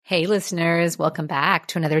Hey, listeners, welcome back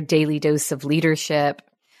to another daily dose of leadership.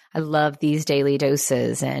 I love these daily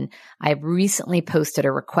doses, and I've recently posted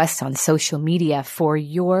a request on social media for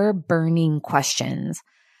your burning questions.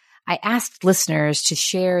 I asked listeners to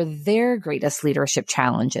share their greatest leadership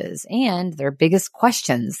challenges and their biggest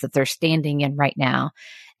questions that they're standing in right now,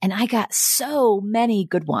 and I got so many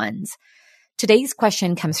good ones. Today's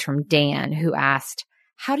question comes from Dan, who asked,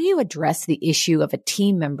 how do you address the issue of a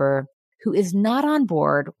team member who is not on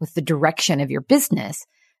board with the direction of your business,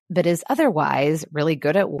 but is otherwise really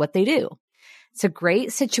good at what they do? It's a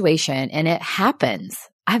great situation, and it happens.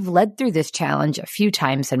 I've led through this challenge a few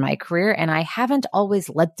times in my career, and I haven't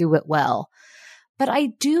always led through it well. But I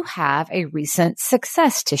do have a recent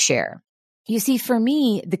success to share. You see, for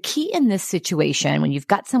me, the key in this situation, when you've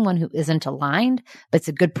got someone who isn't aligned, but it's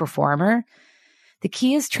a good performer, the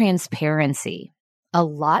key is transparency. A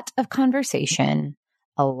lot of conversation,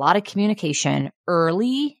 a lot of communication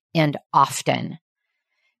early and often.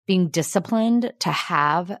 Being disciplined to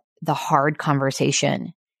have the hard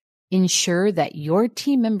conversation. Ensure that your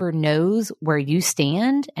team member knows where you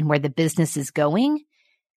stand and where the business is going,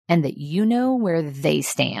 and that you know where they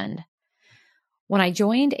stand. When I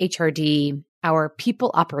joined HRD, our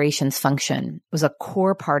people operations function was a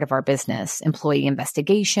core part of our business. Employee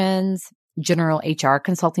investigations, general HR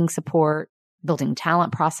consulting support, building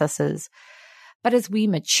talent processes. But as we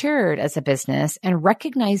matured as a business and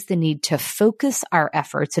recognized the need to focus our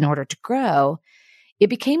efforts in order to grow, it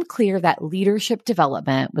became clear that leadership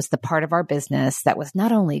development was the part of our business that was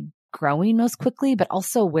not only growing most quickly, but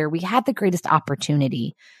also where we had the greatest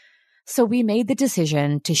opportunity. So we made the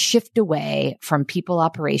decision to shift away from people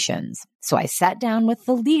operations. So I sat down with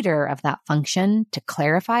the leader of that function to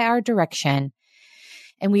clarify our direction,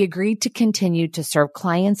 and we agreed to continue to serve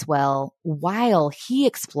clients well while he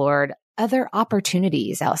explored other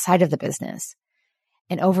opportunities outside of the business.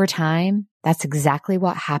 And over time, that's exactly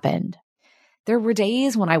what happened. There were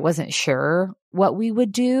days when I wasn't sure what we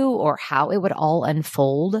would do or how it would all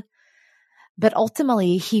unfold. But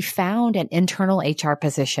ultimately, he found an internal HR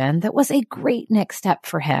position that was a great next step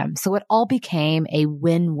for him. So it all became a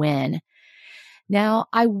win-win. Now,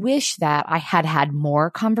 I wish that I had had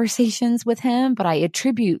more conversations with him, but I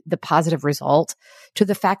attribute the positive result to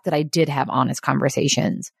the fact that I did have honest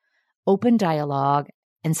conversations, open dialogue,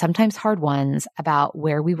 and sometimes hard ones about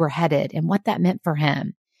where we were headed and what that meant for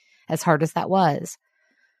him, as hard as that was.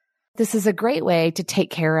 This is a great way to take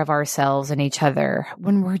care of ourselves and each other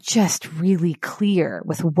when we're just really clear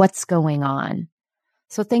with what's going on.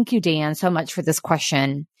 So thank you, Dan, so much for this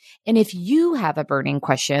question. And if you have a burning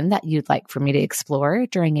question that you'd like for me to explore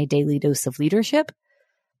during a daily dose of leadership,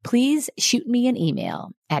 please shoot me an email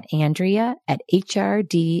at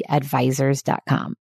andrea@hrdadvisors.com.